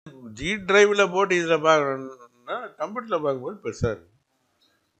G டிரைவில் போட்டு இதில் பார்க்கணுன்னா கம்ப்யூட்டரில் பார்க்கும்போது பெருசாக இருக்கும்.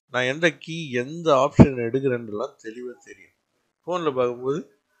 நான் எந்த கீ எந்த ஆப்ஷன் எடுக்கிறேன்றலாம் தெளிவாக தெரியும். ஃபோனில் பார்க்கும்போது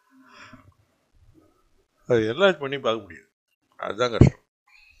அது எல்லாம் பண்ணி பார்க்க முடியாது. அதுதான் கஷ்டம்.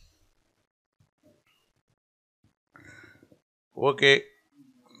 Okay,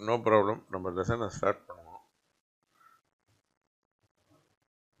 no problem. நம்ம லெசனை ஸ்டார்ட் பண்ணுவோம்.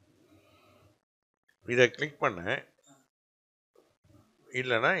 இதை கிளிக் பண்ண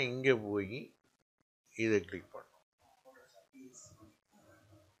இல்லைன்னா இங்கே போய் இதை கிளிக் பண்ண.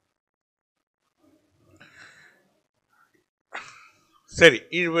 சரி,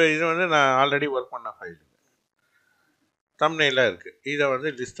 இது வந்து நான் ஆல்ரெடி ஒர்க் பண்ண ஃபைல் தம்ப்நெயிலாக இருக்குது. இதை வந்து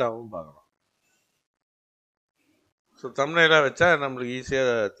லிஸ்ட்டாகவும் பார்க்கலாம். ஸோ தம்ப்நெயிலாக வச்சா நம்மளுக்கு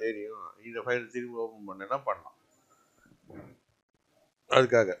ஈஸியாக தெரியும். இந்த ஃபைல் திரும்பி ஓப்பன் பண்ணேன்னா பண்ணலாம்.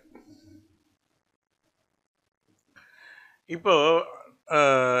 அதுக்காக இப்போ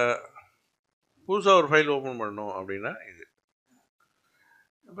புதுசாக ஒரு ஃபைல் ஓப்பன் பண்ணணும் அப்படின்னா இது.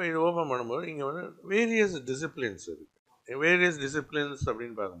 இப்போ இது ஓப்பன் பண்ணும்போது இங்கே வந்து வேரியஸ் டிசிப்ளின்ஸ் இருக்குது. வேரியஸ் டிசிப்ளின்ஸ்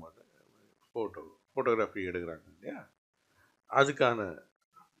அப்படின்னு பார்க்கும்போது ஃபோட்டோகிராஃபி எடுக்கிறாங்க இல்லையா, அதுக்கான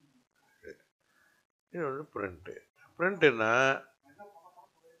இது வந்து பிரிண்ட்டுன்னா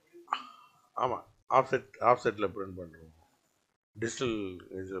ஆமாம், ஆஃப்செட்டில் பிரிண்ட் பண்ணுறோம், டிஜிட்டல்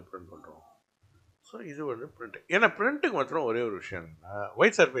இதில் பிரிண்ட் பண்ணுறோம். ஸோ இது வந்து பிரிண்ட். ஏன்னா பிரிண்ட்டுக்கு மாத்திரம் ஒரே ஒரு விஷயம் என்னன்னா,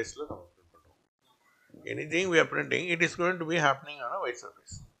 ஒயிட் சர்ஃபேஸில் நம்ம பிரிண்ட் பண்ணுறோம். Anything we are printing, it is going to be happening on a white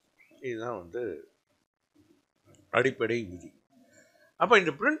surface. இதுதான் வந்து அடிப்படை விதி. அப்போ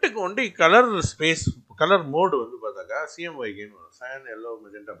இந்த பிரிண்ட்டுக்கு வந்து கலர் மோடு வந்து பார்த்தாக்கா CMYKன்னு வரும். Sayan, yellow,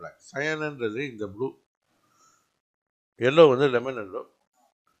 magenta, black. சயன்ன்றது இந்த ப்ளூ, எல்லோ வந்து லெமன் எல்லோ,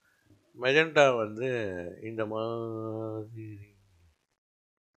 மெஜெண்டா வந்து இந்த மாதிரி,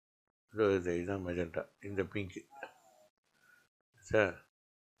 இதுதான் மெஜெண்டா, இந்த pink sir,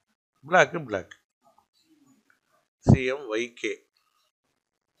 black CMYK,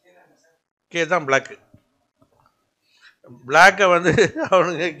 K தான் பிளாக்கை வந்து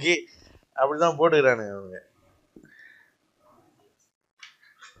அவனுங்க கே அப்படிதான் போட்டுக்கிறானுங்க அவனுங்க.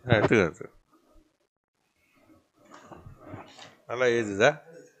 எடுத்துக்க நல்லா எழுதுதா?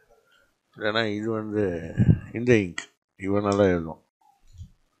 இல்லைன்னா இது வந்து இந்த இங்க் இவன் நல்லா எழுதும்.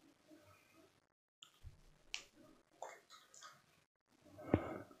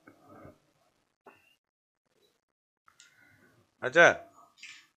 ஆச்சா?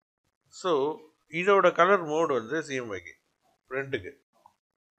 ஸோ இதோட கலர் மோடு வந்து CMYK பிரிண்ட்டுக்கு.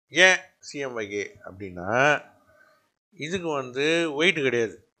 ஏன் CMYK அப்படின்னா இதுக்கு வந்து ஒயிட்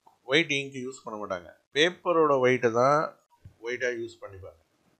கிடையாது, ஒயிட் இங்க் யூஸ் பண்ண மாட்டாங்க. பேப்பரோட ஒயிட்டை தான் ஒயிட்டாக யூஸ் பண்ணிப்பாங்க.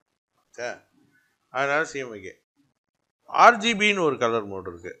 சரி, அதனால் CMYK. RGBன்னு ஒரு கலர் மோடு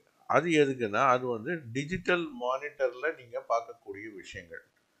இருக்குது. அது எதுக்குன்னா அது வந்து டிஜிட்டல் மானிட்டரில் நீங்கள் பார்க்கக்கூடிய விஷயங்கள்.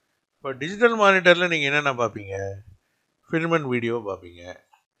 இப்போ டிஜிட்டல் மானிட்டரில் நீங்கள் என்னென்ன பார்ப்பீங்க? ஃபில்ம் அண்ட் வீடியோ பார்ப்பீங்க,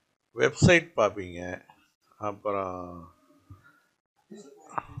 வெப்சைட் பார்ப்பீங்க, அப்புறம்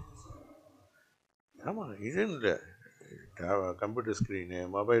ஆமாம் இது இல்லை, computer screen,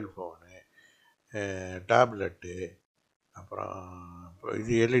 mobile phone, tablet, அப்புறம்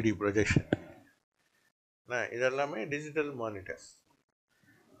இது LED ப்ரொஜெக்ஷன், இதெல்லாமே டிஜிட்டல் மானிட்டர்ஸ்.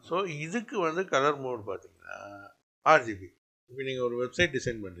 ஸோ இதுக்கு வந்து கலர் மோடு பார்த்தீங்கன்னா RGB. இப்போ நீங்கள் ஒரு வெப்சைட்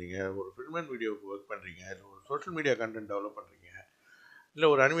டிசைன் பண்ணுறீங்க, ஒரு ஃபில்ம் அண்ட் வீடியோவுக்கு ஒர்க் பண்ணுறீங்க, இல்லை ஒரு சோஷியல் மீடியா கண்டென்ட் டெவலப் பண்ணுறீங்க, இல்லை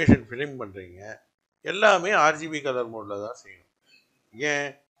ஒரு அனிமேஷன் ஃபிலிம் பண்ணுறீங்க, எல்லாமே RGB கலர் மோடில் தான் செய்யணும்.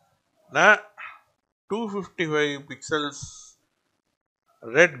 ஏன்னா 255 பிக்சல்ஸ்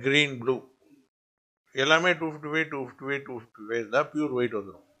ரெட், க்ரீன், ப்ளூ எல்லாமே 255 இருந்தால் பியூர் ஒயிட்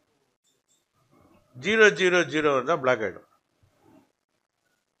வந்துடும். 000 இருந்தால் பிளாக் ஆகிடும்.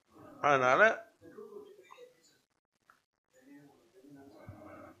 அதனால்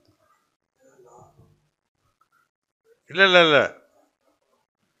இல்லை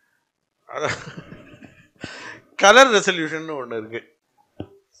அதான் கலர் ரெசல்யூஷன் ஒன்று இருக்கு.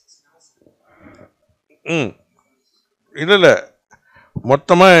 இல்லை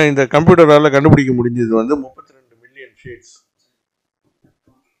மொத்தமாக இந்த கம்ப்யூட்டரால் கண்டுபிடிக்க முடிஞ்சது வந்து 32 மில்லியன் ஷேட்ஸ்.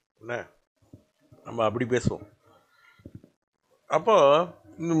 என்ன நம்ம அப்படி பேசுவோம். அப்போ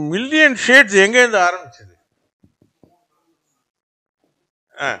மில்லியன் ஷேட்ஸ் எங்கேருந்து ஆரம்பிச்சது?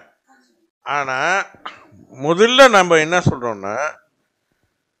 ஆனால் முதல்ல நம்ம என்ன சொல்கிறோம்னா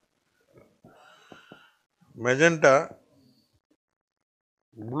மெஜெண்டா,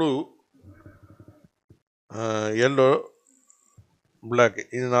 ப்ளூ, எல்லோ, பிளாக்,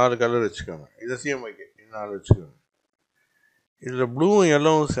 இது 4 கலர் வச்சுக்கோங்க. இதை CMYK இது 4 வச்சுக்கோங்க. இதில் ப்ளூவும்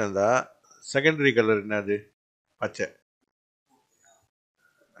எல்லோவும் சேர்ந்தா செகண்டரி கலர் என்னது? பச்சை.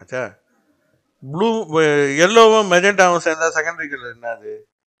 ஆச்சா? ப்ளூ எல்லோவும் மெஜெண்டாவும் சேர்ந்தா செகண்டரி கலர் என்னது?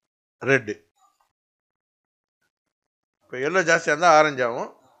 ரெட்டு. இப்போ எல்லோ ஜாஸ்தியாக இருந்தால் ஆரஞ்சு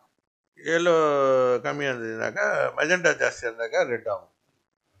ஆகும், எல்லோ கம்மியாக இருந்ததுனாக்கா மெஜெண்டா ஜாஸ்தியாக இருந்தாக்கா ரெட் ஆகும்.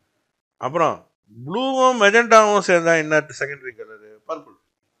 அப்புறம் ப்ளூவும் மெஜெண்டாவும் சேர்ந்தா என்ன செகண்டரி கலரு? பர்பிள்,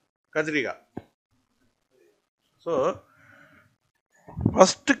 கத்திரிக்காய். ஸோ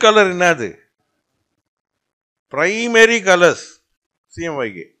ஃபர்ஸ்ட் கலர் என்னது? Primary colours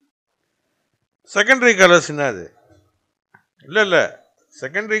சிஎம்ஒய்க்கு. செகண்டரி கலர்ஸ் என்னது? இல்லை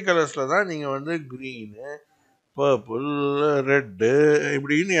செகண்டரி கலர்ஸில் தான் நீங்கள் வந்து க்ரீனு, பர்பிள், ரெட்டு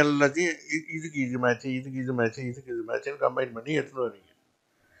இப்படின்னு எல்லாத்தையும் இதுக்கு இது மேட்ச்சு, இதுக்கு இது மேட்ச்சு, இதுக்கு இது மேட்ச்சுன்னு கம்பைன் பண்ணி எடுத்துகிட்டு வரீங்க.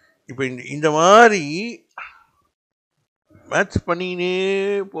 இப்போ இந்த மாதிரி மேட்ச் பண்ணினே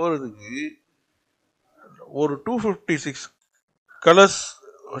போகிறதுக்கு ஒரு 256 கலர்ஸ்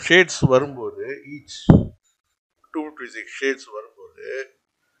ஷேட்ஸ் வரும்போது, ஈச் 256 ஷேட்ஸ் வரும்போது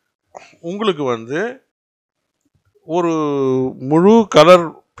உங்களுக்கு வந்து ஒரு முழு கலர்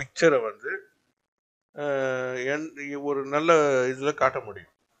பிக்சரை வந்து ஒரு நல்ல இதில் காட்ட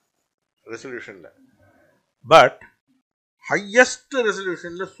முடியும் ரெசல்யூஷனில். பட் ஹையஸ்ட்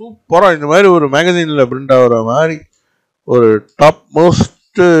ரெசல்யூஷனில் சூப்பராக இந்த மாதிரி ஒரு மேகசீனில் பிரிண்ட் ஆகிற மாதிரி ஒரு டாப்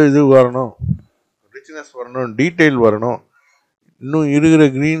மோஸ்ட் இது வரணும், ரிச்னஸ் வரணும், டீட்டெயில் வரணும், இன்னும் இருக்கிற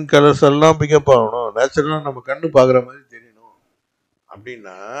க்ரீன் கலர்ஸ் எல்லாம் பிக்கப் ஆகணும், நேச்சுரலாக நம்ம கண்ணு பார்க்குற மாதிரி தெரியணும்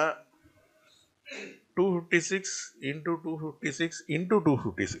அப்படின்னா 256 into 256 into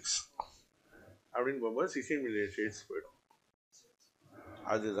 256 அப்படின்னு போகும்போது 16 மில்லியன் ஷேட்ஸ் போயிடும்.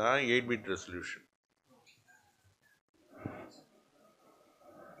 அதுதான் 8-bit ரெசல்யூஷன்.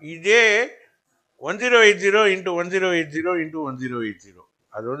 இதே 1080 into 1080 into 1080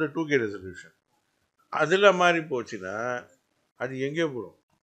 அது வந்து 2K ரெசல்யூஷன். அதில் மாதிரி போச்சுன்னா அது எங்கே போடும்?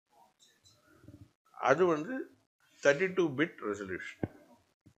 அது வந்து 32-bit ரெசல்யூஷன்.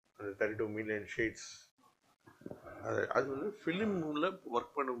 அது 32 மில்லியன் ஷேட்ஸ். அது வந்து ஃபிலிமில்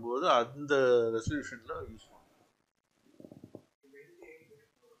ஒர்க் பண்ணும்போது அந்த ரெசல்யூஷனில் யூஸ் பண்ணும்.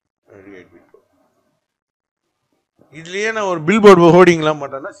 8-bit. இதுலேயே நான் ஒரு பில் போர்டு ஹோர்டிங்லாம்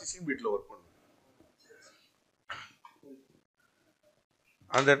மாட்டேன்னா 16-bit ஒர்க் பண்ணுவேன்.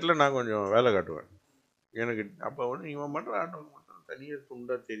 அந்த இடத்துல நான் கொஞ்சம் வேலை காட்டுவேன். எனக்கு அப்போ வந்து இவன் பண்ணுற ஆட்டோ மட்டும் தனியாக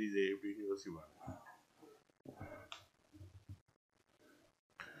துண்டா தெரியுது அப்படின்னு யோசிப்பாங்க.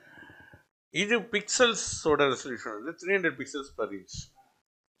 இது பிக்சல்ஸோட ரெசல்யூஷன் வந்து 300 பிக்சல்ஸ் பர் இன்ச்.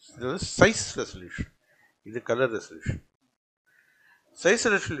 இது வந்து சைஸ் ரெசல்யூஷன், இது கலர் ரெசல்யூஷன். சைஸ்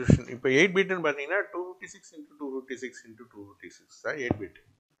ரெசல்யூஷன் இப்போ 8-bitன்னு பார்த்தீங்கன்னா 256 into 256 into 256 தான் 8-bit.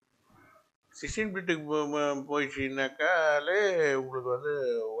 16-bitக்கு போயிடுச்சுனாக்காலே உங்களுக்கு வந்து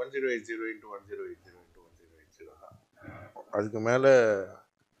 1080 into 1080 into 1080 தான். அதுக்கு மேலே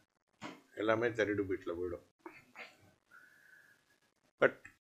எல்லாமே 32-bitல போயிடும். பட்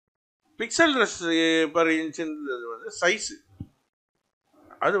பிக்சல் பர் இன்ச்சுன்றது வந்து சைஸு.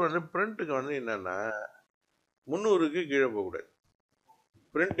 அது வந்து பிரிண்ட்டுக்கு வந்து என்னென்னா 300க்கு கீழே போகக்கூடாது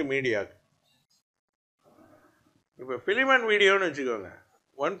பிரிண்ட் மீடியாவுக்கு. இப்போ ஃபிலிம் அண்ட் வீடியோன்னு வச்சுக்கோங்க,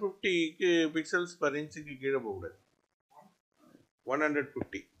 150 பிக்சல்ஸ் பர் இன்ச்சுக்கு கீழே போகக்கூடாது.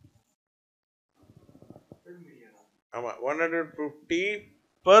 150. ஆமாம், 150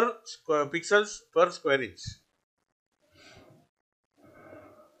 per pixels per square inch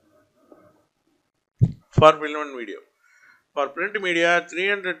for film and video. For print media,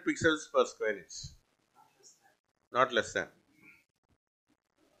 300 pixels per square inch, not less than.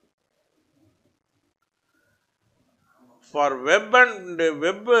 For web and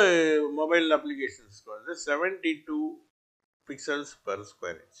web mobile applications, 72 pixels per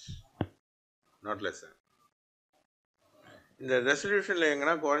square inch, not less than. இந்த ரெசல்யூஷனில்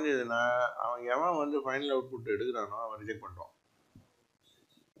எங்கன்னா குறைஞ்சதுன்னா அவன் எவன் வந்து final output எடுக்கிறானோ அவன் reject பண்ணுறான்.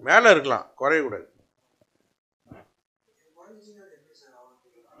 மேலே இருக்கலாம், குறையக்கூடாது.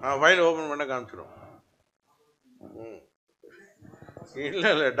 File open பண்ண காமிச்சிடும்.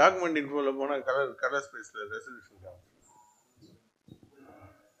 இல்லை டாக்குமெண்ட் இன்ஃபோவில் போனால் கலர் ஸ்பேஸில் ரெசல்யூஷன் காமிச்சிடும்.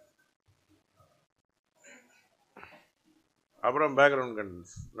 அப்புறம் பேக்ரவுண்ட்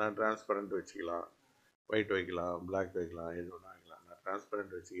கண்டென்ட்ஸ் நான் டிரான்ஸ்பரண்ட் வச்சுக்கலாம், ஒயிட் வைக்கலாம், பிளாக் வைக்கலாம், எது ஒன்றா வைக்கலாம். நான்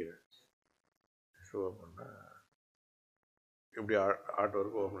டிரான்ஸ்பரண்ட் வச்சுக்கிறேன். ஷோ பண்ணால் இப்படி ஆர்ட்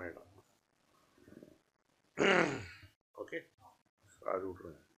ஒர்க் ஓப்பன் ஆகிடும். ஓகே, அது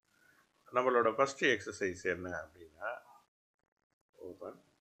விட்ருங்க. நம்மளோட ஃபஸ்ட்டு எக்ஸசைஸ் என்ன அப்படின்னா, ஓப்பன்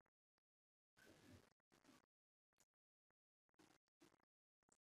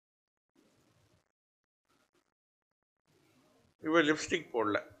இவ லிப்ஸ்டிக்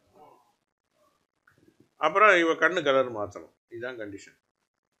போடல, அப்புறம் இவ கண்ணு கலர் மாற்றணும். இதுதான் கண்டிஷன்.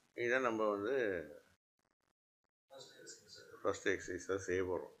 இதுதான் நம்ம வந்து ஃபஸ்ட் எக்ஸசைஸாக செய்ய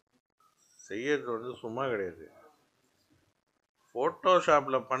போகிறோம். செய்யறது வந்து சும்மா கிடையாது,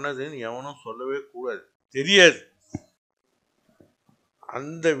 ஃபோட்டோஷாப்பில் பண்ணதுன்னு எவனும் சொல்லவே கூடாது, தெரியாது.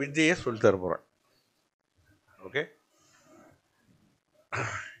 அந்த வித்தையை சொல்லித்தர போகிறேன். ஓகே,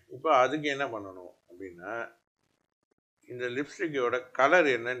 இப்போ அதுக்கு என்ன பண்ணணும் அப்படின்னா, இந்த லிப்ஸ்டிக்கோட கலர்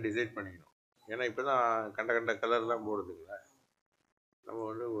என்னன்னு டிசைட் பண்ணிக்கணும். ஏன்னா இப்போ தான் கண்ட கண்ட கலர்லாம் போடுதுங்கள, நம்ம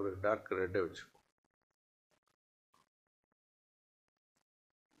வந்து ஒரு டார்க் ரெட்டை வச்சுப்போம்.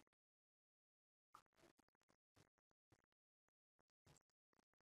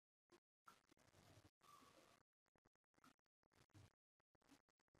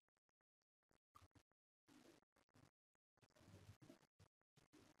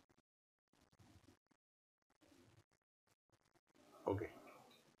 ஓகே,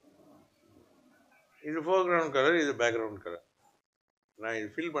 இது ஃபோர்க்ரவுண்ட் கலர், இது பேக்ரவுண்ட் கலர். நான் இது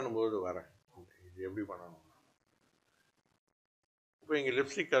ஃபில் பண்ணும்போது வரேன் இது எப்படி பண்ணணும். இப்போ இங்கே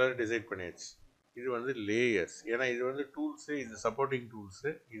லிப்ஸ்டிக் கலர் டிசைட் பண்ணியாச்சு. இது வந்து லேயர்ஸ், ஏன்னா இது வந்து டூல்ஸு, இது சப்போர்ட்டிங்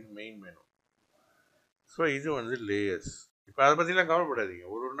டூல்ஸு, இது மெயின் மெனு. ஸோ இது வந்து லேயர்ஸ். இப்போ அதை பற்றிலாம் கவலைப்படாதீங்க,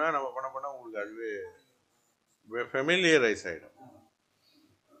 ஒரு ஒன்றா நம்ம பண்ண உங்களுக்கு அதுவே ஃபெமிலியரைஸ் ஆகிடும்.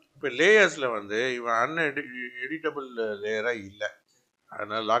 இப்போ லேயர்ஸில் வந்து இவன் எடிட்டபிள் லேயராக இல்லை,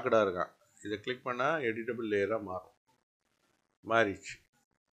 அதனால் லாக்கடாக இருக்கான். இதை கிளிக் பண்ணால் எடிட்டபிள் லேயராக மாறும். மாறிச்சு.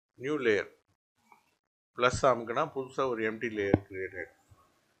 நியூ லேயர் ப்ளஸ் அமுக்குனா புதுசாக ஒரு எம்டி லேயர் க்ரியேட் ஆகிடும்.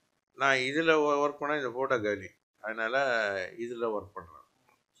 நான் இதில் ஒர்க் பண்ணால் இந்த ஃபோட்டோ காலி, அதனால் இதில் ஒர்க் பண்ணுறேன்.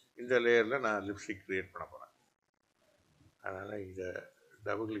 இந்த லேயரில் நான் லிப்ஸ்டிக் க்ரியேட் பண்ண போகிறேன். அதனால் இதை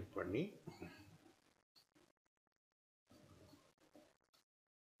டபுள் கிளிக் பண்ணி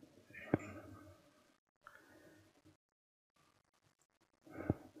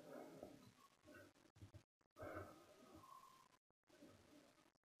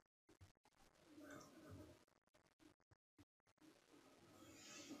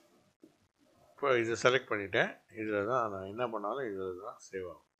இப்போ இதை செலக்ட் பண்ணிவிட்டேன். இதில் தான் நான் என்ன பண்ணாலும் இதில் தான் சேவ்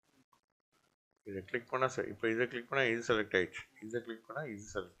ஆகும். இதை கிளிக் பண்ணால் இப்போ இதை கிளிக் பண்ணால் இது செலக்ட் ஆகிடுச்சு, இதை கிளிக் பண்ணால் இது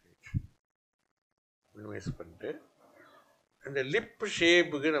செலக்ட் ஆகிடுச்சு. மினிமைஸ் பண்ணிட்டு இந்த லிப்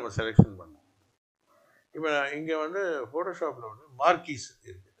ஷேப்புக்கு நம்ம செலெக்ஷன் பண்ணோம். இப்போ இங்கே வந்து ஃபோட்டோஷாப்பில் வந்து மார்க்கீஸ்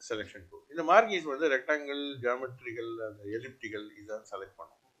இருக்குது, செலெக்ஷன் டூல். இந்த மார்க்கீஸ் வந்து ரெக்டாங்கிள், ஜியாமெட்ரிக்கல், அந்த எலிப்டிக்கல் இதான் செலக்ட்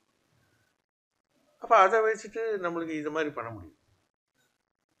பண்ணோம். அப்போ அதை வச்சுட்டு நம்மளுக்கு இது மாதிரி பண்ண முடியும்.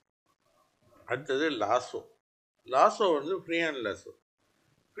 அடுத்தது லாசோ. லாசோ வந்து free hand lasso.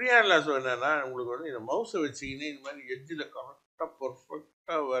 Free hand lasso என்னென்னா, உங்களுக்கு வந்து இந்த மவுஸை வச்சுக்கின்னு இந்த மாதிரி எட்ஜில் கரெக்டாக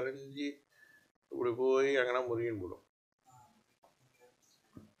பர்ஃபெக்டாக வரைஞ்சி இப்படி போய் அங்கேனா முருகின்னு போடும்.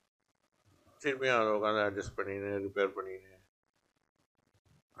 திருப்பியும் அதை உட்காந்து அட்ஜஸ்ட் பண்ணின்னு ரிப்பேர் பண்ணின்னு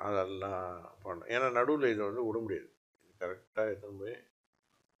அதெல்லாம் பண்ணணும். ஏன்னா நடுவில் இதை வந்து விட முடியாது, இது கரெக்டாக எடுத்துன்னு போய்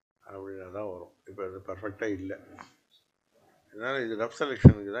அப்படின்னா தான் வரும். இப்போ அது பர்ஃபெக்டாக இல்லை, அதனால் இது ரஃப்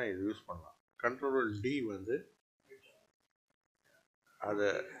செலெக்ஷனுக்கு தான் இது யூஸ் பண்ணலாம். கண்ட்ரோல் டி வந்து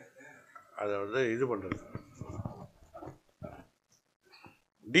அதை வந்து இது பண்ணுறது,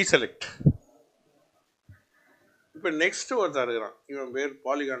 டீசெலக்ட். இப்போ நெக்ஸ்ட் ஒருத்தர் இருக்கிறான், இவன் பேர்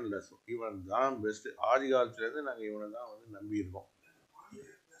பாலிகான் லாசோ. இவன் தான் பெஸ்ட்டு. ஆதி காலத்துலேருந்து நாங்கள் இவனை தான் வந்து நம்பியிருக்கோம்.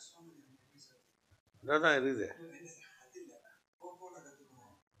 இதான் தான் இருக்குது.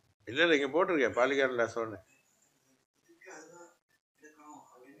 இல்லை இல்லை, இங்கே போட்டிருக்கேன் பாலிகான் லாசோன்னு.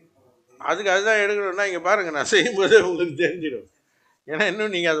 அதுதான் எடுக்கணும்னா இங்கே பாருங்கள், நான் செய்யும்போது உங்களுக்கு தெரிஞ்சிடும். ஏன்னா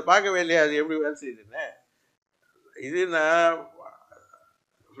இன்னும் நீங்கள் அதை பார்க்கவே இல்லையா, அது எப்படி வேலை செய்யுதுன்னு. இது நான்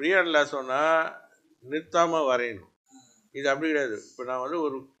ஃப்ரீ ஹேண்ட் லாசோன்னா நிறுத்தாமல் வரையணும். இது அப்படி கிடையாது. இப்போ நான் வந்து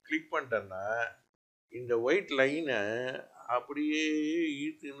ஒரு கிளிக் பண்ணிட்டேன்னா இந்த ஒயிட் லைனை அப்படியே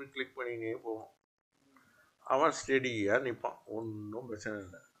ஈர்த்துன்னு கிளிக் பண்ணினே போவோம். அவன் ஸ்டெடியாக நிற்பான், ஒன்றும் பிரச்சனை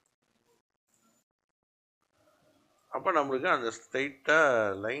இல்லை. அப்போ நம்மளுக்கு அந்த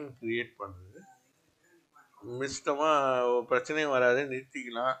ஸ்ட்ரைட்டாக லைன் க்ரியேட் பண்ணுறது மிஸ்டமாக பிரச்சனையும் வராது,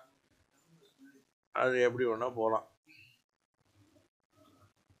 நிறுத்திக்கலாம். அது எப்படி ஒன்றா போகலாம்,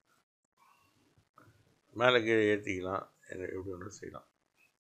 மேலே கீழே ஏற்றிக்கலாம், எப்படி ஒன்று செய்யலாம்.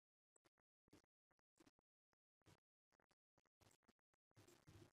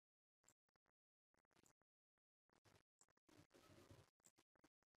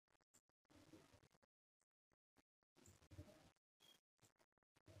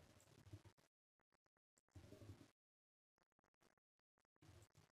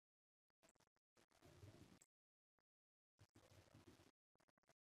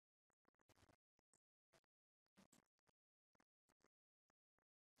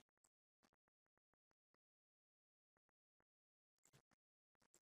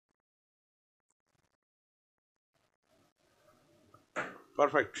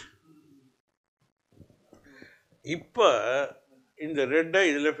 பர்ஃபெக்ட். இப்போ இந்த ரெட்டை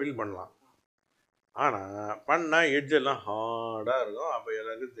இதில் ஃபில் பண்ணலாம். ஆனால் பண்ணால் எட்ஜெல்லாம் ஹார்டாக இருக்கும். அப்போ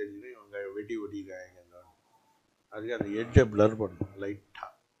எல்லாருக்கும் தெரிஞ்சிடும் இவங்க வெட்டி ஒட்டிக்கிறாங்க. அதுக்கு அந்த எட்ஜை பிளர் பண்ணணும் லைட்டாக.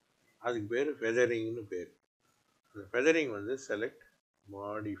 அதுக்கு பேர் ஃபெதரிங்னு பேர். அந்த ஃபெதரிங் வந்து செலக்ட்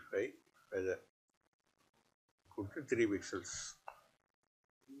மாடிஃபை ஃபெதர் கொடுத்து 3 பிக்சல்ஸ்.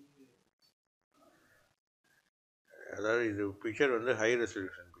 அதாவது இது பிக்சர் வந்து ஹை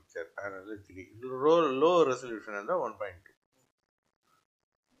ரெசல்யூஷன் பிக்சர், அதனால 3. லோ ரெசல்யூஷன் இருந்தால் 1.2.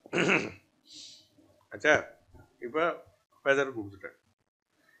 ஆச்சா? இப்போ ஃபெதர் கொடுத்துட்டேன்.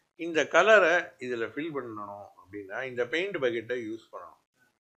 இந்த கலரை இதில் ஃபில் பண்ணணும் அப்படின்னா இந்த பெயிண்ட் பக்கெட்டை யூஸ் பண்ணணும்.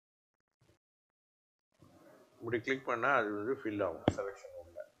 இப்படி கிளிக் பண்ணால் அது வந்து ஃபில் ஆகும். செலெக்ஷன்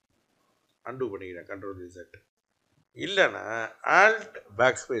உள்ள அன்டூ பண்ணிக்கிறேன், கண்ட்ரோல் Z. இல்லைன்னா ஆல்ட்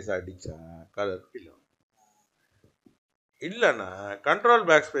பேக் ஸ்பேஸ் அடித்தா கலர் ஃபில் ஆகும். இல்லைன்னா கண்ட்ரோல்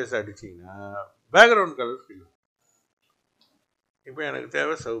பேக் ஸ்பேஸ் அடிச்சிங்கன்னா பேக்ரவுண்ட் கலர் ஃபில் ஆகும். இப்போ எனக்கு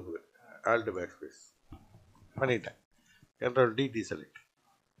தேவை சிவப்பு, ஆல்ட் பேக் ஸ்பேஸ் பண்ணிட்டேன், கண்ட்ரோல் DT செலக்ட்.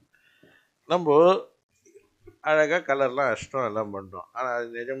 நம்ம அழகாக கலர்லாம் அஷ்டம் எல்லாம் பண்ணுறோம். ஆனால் அது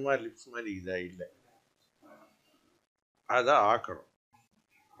நிஜமாக லிப்ஸ் மாதிரி இதாக இல்லை. அதை ஆக்கணும்.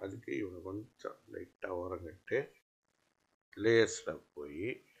 அதுக்கு இவனை கொஞ்சம் லைட்டாக உரங்கட்டு லேயர்ஸில் போய்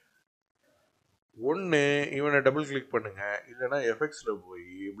ஒன்று இவனை டபுள் கிளிக் பண்ணுங்க, இல்லைன்னா எஃபெக்ட்ஸில் போய்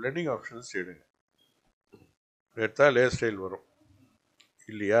பிளெண்டிங் ஆப்ஷன்ஸ் எடுங்க. எடுத்தால் லேயர் ஸ்டைல் வரும்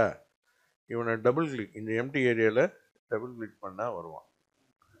இல்லையா? இவனை டபுள் கிளிக், இந்த எம்டி ஏரியாவில் டபுள் கிளிக் பண்ணால் வருவான்,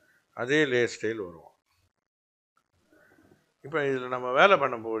 அதே லேயர் ஸ்டைல் வருவான். இப்போ இதில் நம்ம வேலை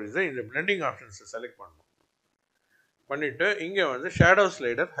பண்ண போகிறது இந்த பிளெண்டிங் ஆப்ஷன்ஸை செலக்ட் பண்ணணும். பண்ணிவிட்டு இங்கே வந்து shadow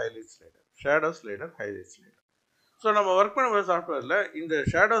slider, highlight slider, shadow slider, highlight slider. So நம்ம ஒர்க் பண்ணுற சாஃப்ட்வேரில் இந்த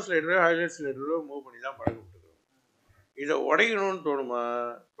ஷேடோ ஸ்லைடரோ ஹைலைட் ஸ்லைடரோ மூவ் பண்ணி தான் பழக்கப்பட்டுருக்கோம். இதை உடையணும்னு தோணுமா?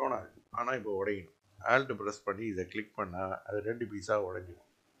 தோணாது. ஆனால் இப்போ உடையணும். ஆல்ட் ப்ரெஸ் பண்ணி இதை கிளிக் பண்ணால் அது 2 பீஸாக உடைஞ்சிடும்.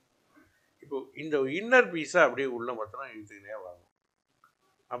 இப்போ இந்த இன்னர் பீஸாக அப்படியே உள்ள மாத்திரம் இழுத்துக்கினே வரணும்.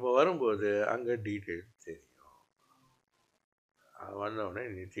 அப்போ வரும்போது அங்கே டீட்டெயில் தெரியும். வந்தவுடனே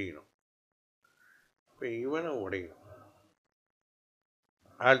நிறுத்திக்கணும். இப்போ இவனை உடையணும்.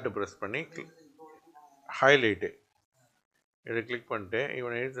 ஆல்ட் ப்ரெஸ் பண்ணி ஹைலைட்டு இதை கிளிக் பண்ணிட்டு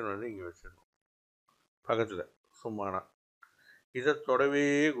இவனை எழுத்துன்னு வந்து இங்கே வச்சிடணும் பக்கத்தில் சும்மானா. இதை தொடவே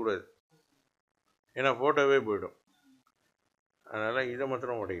கூடாது, ஏன்னா ஃபோட்டோவே போயிடும். அதனால் இதை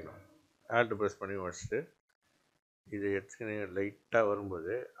மாத்திரம் உடைக்கணும். ஆல்ட் ப்ரெஸ் பண்ணி வச்சுட்டு இதை எடுத்துக்கினே லைட்டாக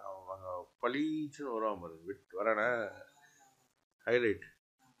வரும்போது அவங்க பளீச்சுன்னு வருவான் பாருங்க, விட்டு வரேன்னா ஹைலைட்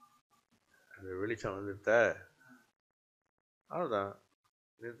அந்த வெளிச்சம் வந்துட்ட அவ்வளோதான்,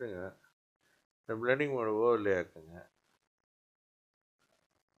 நிறுத்துங்க. இந்த பிளெண்டிங் மோட ஓவர்லே ஆக்குங்க.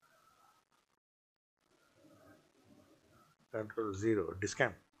 கண்ட்ரோல் 0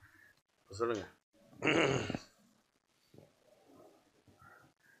 டிஸ்கேம் சொல்லுங்க.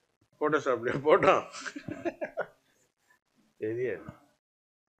 ஃபோட்டோஷாப்லேயே போட்டோம் தெரியாது,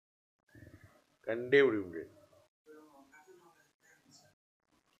 கண்டே பிடிக்க முடியாது.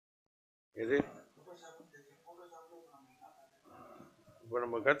 எது இப்போ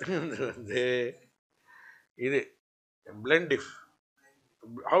நம்ம கற்றுக்கிறது வந்து இது பிளெண்டிஃப்,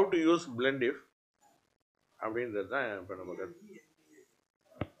 ஹவு டு யூஸ் பிளெண்டிஃப் அப்படின்றது தான் இப்போ நம்ம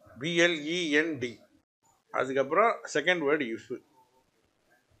BLEND. அதுக்கப்புறம் செகண்ட் வேர்டு இஃப்.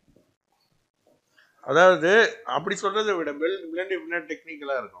 அதாவது அப்படி சொல்கிறத விட பிளெண்டிஃப்னா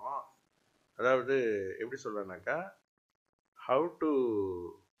டெக்னிக்கலாக இருக்கும். அதாவது எப்படி சொல்கிறேன்னாக்கா, how to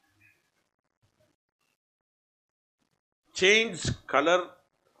change colour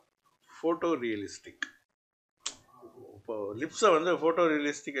photo realistic. இப்போ லிப்ஸை வந்து ஃபோட்டோ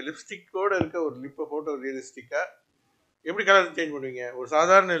ரியலிஸ்டிக்காக, லிப்ஸ்டிக்கோடு இருக்க ஒரு லிப்பை ஃபோட்டோ ரியலிஸ்டிக்காக எப்படி கலர் சேஞ்ச் பண்ணுவீங்க? ஒரு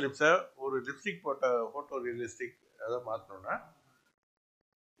சாதாரண லிப்ஸை ஒரு லிப்ஸ்டிக் போட்ட ஃபோட்டோ ரியலிஸ்டிக் அதை மாற்றணுன்னா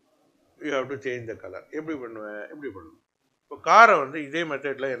you have to change the colour. எப்படி பண்ணுவேன்? எப்படி பண்ணுவேன்? இப்போ காரை வந்து இதே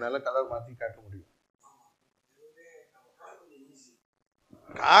மெத்தடில் என்னால் கலர் மாற்றி காட்ட முடியும்.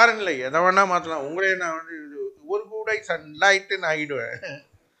 காரில் எதை வேணா மாற்றலாம். உங்களே நான் வந்து ஒரு கூட சன்லைட்டுன்னு ஆகிடுவேன்.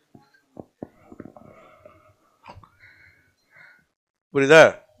 புரியுதா?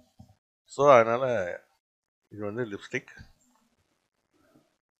 ஸோ அதனால் இது வந்து லிப்ஸ்டிக்.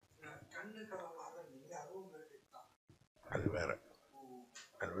 அது வேற,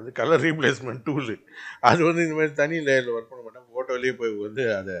 அது வந்து கலர் ரீப்ளேஸ்மெண்ட் டூலு. அது வந்து இந்த மாதிரி தனி லேயரில் ஒர்க் பண்ண மாட்டேன், ஃபோட்டோலேயே போய் வந்து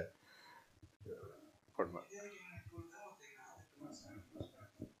அதை பண்ணுவேன்.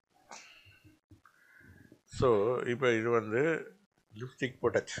 ஸோ இப்போ இது வந்து லிப்ஸ்டிக்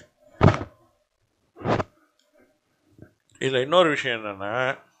போட்டாச்சு. இதில் இன்னொரு விஷயம் என்னென்னா,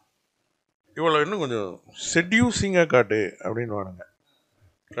 இவ்வளோ இன்னும் கொஞ்சம் செட்யூசிங்காக காட்டு அப்படின்னு வானுங்க.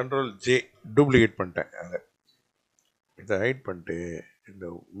 கண்ட்ரோல் J டூப்ளிகேட் பண்ணிட்டேன். அதை இதை ஹைட் பண்ணிட்டு இந்த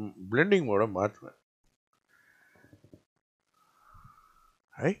பிளெண்டிங் மோட மாற்றுவேன்.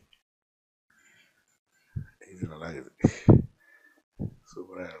 ஐ இது நல்லா இருக்குது,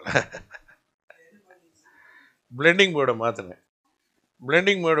 சூப்பராக. பிளெண்டிங் மோடை மாற்றினேன்.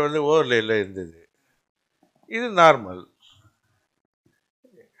 பிளெண்டிங் மோடு வந்து ஓவர்லேயில் இருந்தது, இது நார்மல்.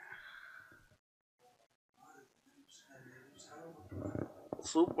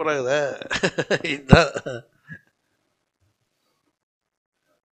 சூப்பராக இதுதான்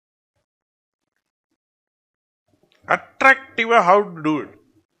attractive. How to do it?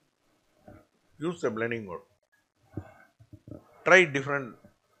 Use the blending mode. Try different.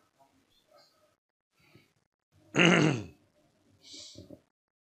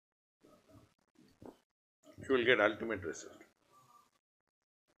 You will get ultimate result.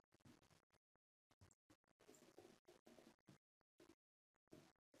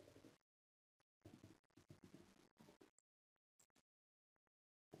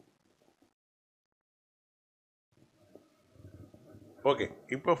 Okay,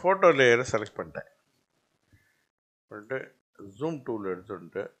 இப்போ ஃபோட்டோ லேயரை செலக்ட் பண்ணிட்டேன். ஜூம் டூல்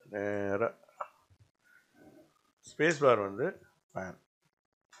எடுத்துட்டு நேராக ஸ்பேஸ் பார் வந்து பேன்,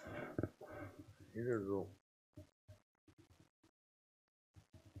 இது ஜூம்.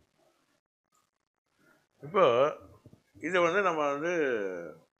 இப்போ இதை வந்து நம்ம வந்து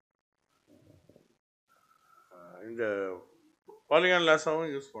இந்த பாலிகான்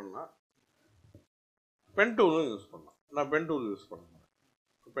லேஸாகவும் யூஸ் பண்ணலாம், பென் டூலும் யூஸ் பண்ணலாம். நான் பென் டூல் யூஸ் பண்ணேன்.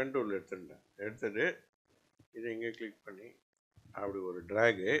 பென் டூல் எடுத்துட்டு இதை இங்கே கிளிக் பண்ணி அப்படி ஒரு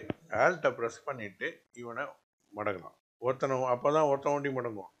ட்ராகு ஆல்ட்டை ப்ரெஸ் பண்ணிவிட்டு இவனை மடங்கலாம். அப்போ தான் ஒருத்தன் ஒண்டி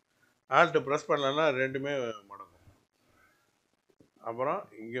மடங்கும். ஆல்ட்டை ப்ரெஸ் பண்ணலன்னா ரெண்டுமே மடங்கும். அப்புறம்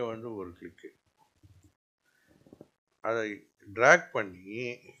இங்கே வந்து ஒரு கிளிக்கு, அதை ட்ராக் பண்ணி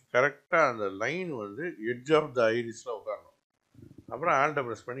கரெக்டாக அந்த லைன் வந்து எட்ஜ் ஆஃப் த ஐரிஸில் உட்காரணும். அப்புறம் ஆல்ட்டை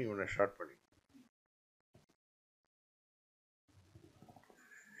ப்ரெஸ் பண்ணி இவனை ஷார்ட் பண்ணி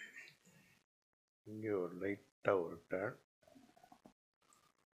இங்கே ஒரு லைட்டாக ஒரு டேன்.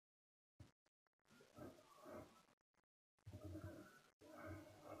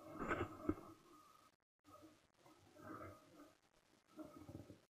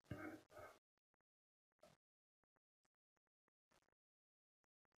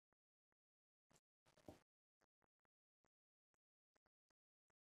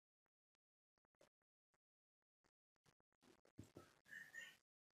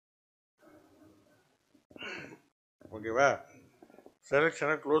 ஓகேவா?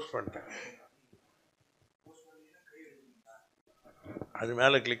 செலெக்ஷனை க்ளோஸ் பண்ணிட்டேன். அது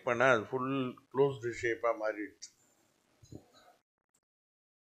மேலே கிளிக் பண்ணால் அது ஃபுல் க்ளோஸ்டு ஷேப்பாக மாறிடுச்சு.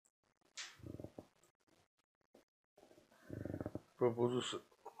 இப்போ புதுசு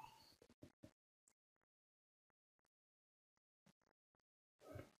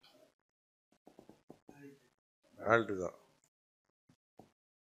ஆல்ட்டு தான்.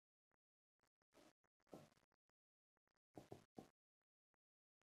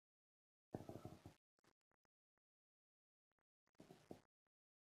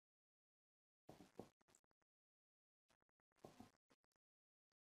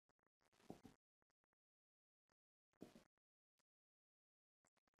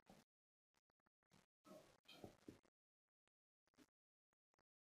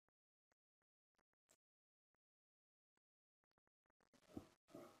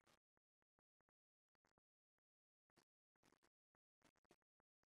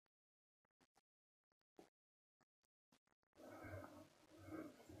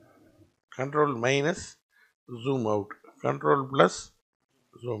 Control minus zoom out, Control plus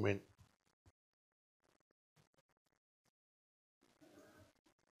zoom in.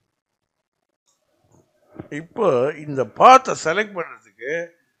 இப்போ இந்த பாத்தை செலக்ட் பண்ணுறதுக்கு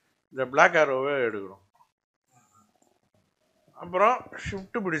இந்த பிளாக் ஆரோவை எடுக்கணும். அப்புறம்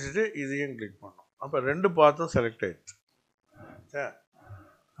ஷிஃப்ட் பிடிச்சிட்டு இதையும் கிளிக் பண்ணணும். அப்போ ரெண்டு பாத்தும் செலக்ட் ஆயிடுச்சு.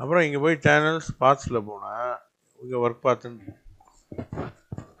 அப்புறம் இங்கே போய் சேனல்ஸ் பாத்ஸில் போனால் இங்கே ஒர்க் பாத்துன்னு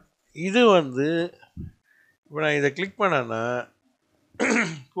இது வந்து இப்போ நான் இதை கிளிக் பண்ணேன்னா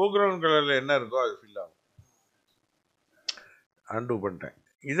ஃபோர்க்ரவுண்ட் கலரில் என்ன இருக்கோ அது ஃபில் ஆகும். அன்டூ பண்ணிட்டேன்.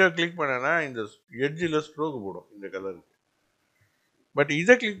 இதை கிளிக் பண்ணேன்னா இந்த எட்ஜில் ஸ்ட்ரோக் போடும் இந்த கலருக்கு. பட்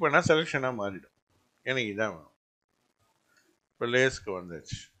இதை கிளிக் பண்ணால் செலெக்ஷனாக மாறிடும். எனக்கு இதான் வேணும். இப்போ லேஸ்க்கு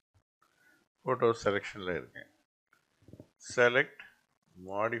வந்துச்சு, ஃபோட்டோ செலெக்ஷனில் இருக்கேன். Select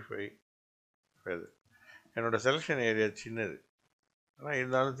modify feather. என்னோடய செலெக்ஷன் ஏரியா சின்னது, ஆனால்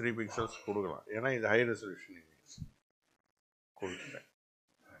இருந்தாலும் 3 pixels கொடுக்கலாம். ஏன்னா இது ஹை ரெசல்யூஷன் இமேஜ் கொடுத்துட்டேன்.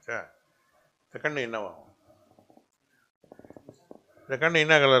 இந்த கண்ணு என்னவாகும்? இந்த கண்ணு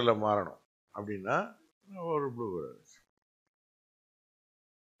என்ன கலரில் மாறணும் அப்படின்னா ஒரு ப்ளூ கலர்.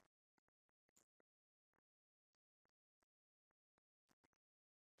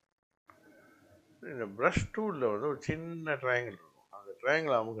 இந்த ப்ரஷ் டூலில் வந்து ஒரு சின்ன ட்ரையாங்கிள் இருக்கும். அந்த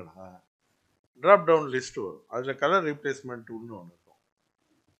ட்ரையாங்கிள் அமுக்குனா ட்ராப் டவுன் லிஸ்ட் வரும். அதில் கலர் ரீப்ளேஸ்மெண்ட் டூல்னு ஒன்று இருக்கும்.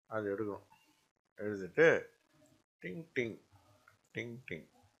 அது எடுக்கணும். எழுதிட்டு டிங் டிங் டிங் டிங்,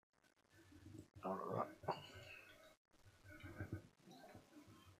 அவ்வளோதான்.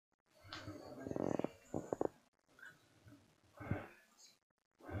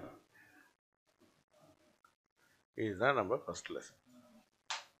 இதுதான் நம்ம ஃபர்ஸ்ட் லெசன்.